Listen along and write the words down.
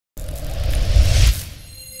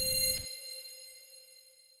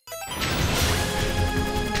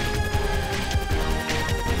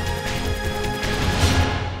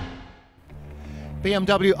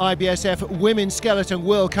BMW IBSF Women's Skeleton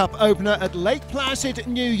World Cup opener at Lake Placid,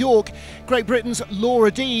 New York. Great Britain's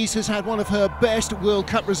Laura Dees has had one of her best World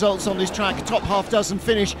Cup results on this track, top half-dozen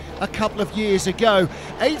finish a couple of years ago.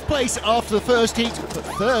 8th place after the first heat, but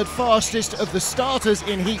 3rd fastest of the starters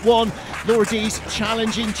in Heat 1. Laura Dees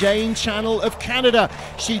challenging Janine Flock of Canada.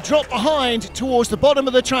 She dropped behind towards the bottom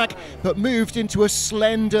of the track, but moved into a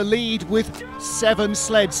slender lead with 7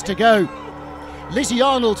 sleds to go. Lizzy,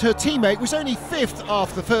 Yarnold, her teammate, was only 5th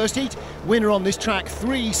after the first heat, winner on this track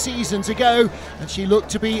 3 seasons ago, and she looked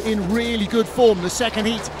to be in really good form. The second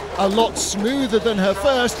heat a lot smoother than her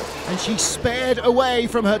first, and she spared away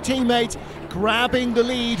from her teammate, grabbing the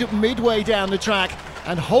lead midway down the track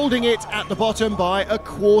and holding it at the bottom by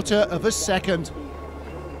 1/4 of a second.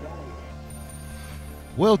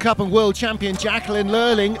 World Cup and World Champion Jacqueline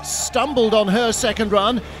Lurling stumbled on her second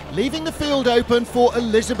run, leaving the field open for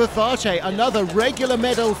Elisabeth Vathje, another regular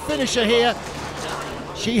medal finisher here.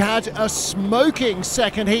 She had a smoking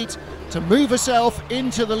second heat to move herself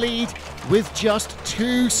into the lead with just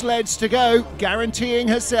 2 sleds to go, guaranteeing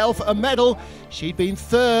herself a medal. She'd been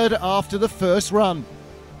 3rd after the first run.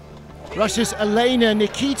 Russia's Elena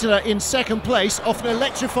Nikitina in 2nd place off an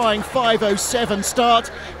electrifying 5:07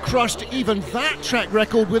 start, crushed even that track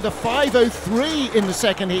record with a 5:03 in the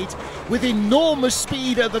second heat. With enormous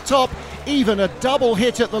speed at the top, even a double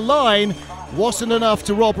hit at the line wasn't enough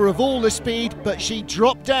to rob her of all the speed, but she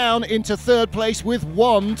dropped down into 3rd place with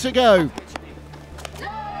 1 to go.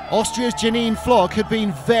 Austria's Janine Flock had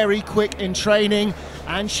been very quick in training,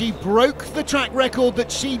 and she broke the track record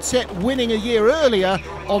that she'd set winning a year earlier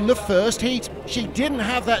on the first heat. She didn't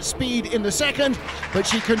have that speed in the second, but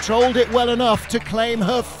she controlled it well enough to claim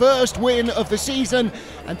her first win of the season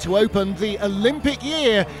and to open the Olympic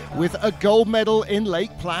year with a gold medal in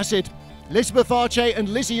Lake Placid. Elisabeth Vathje and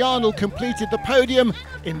Lizzy Yarnold completed the podium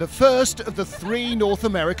in the first of the 3 North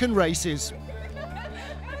American races.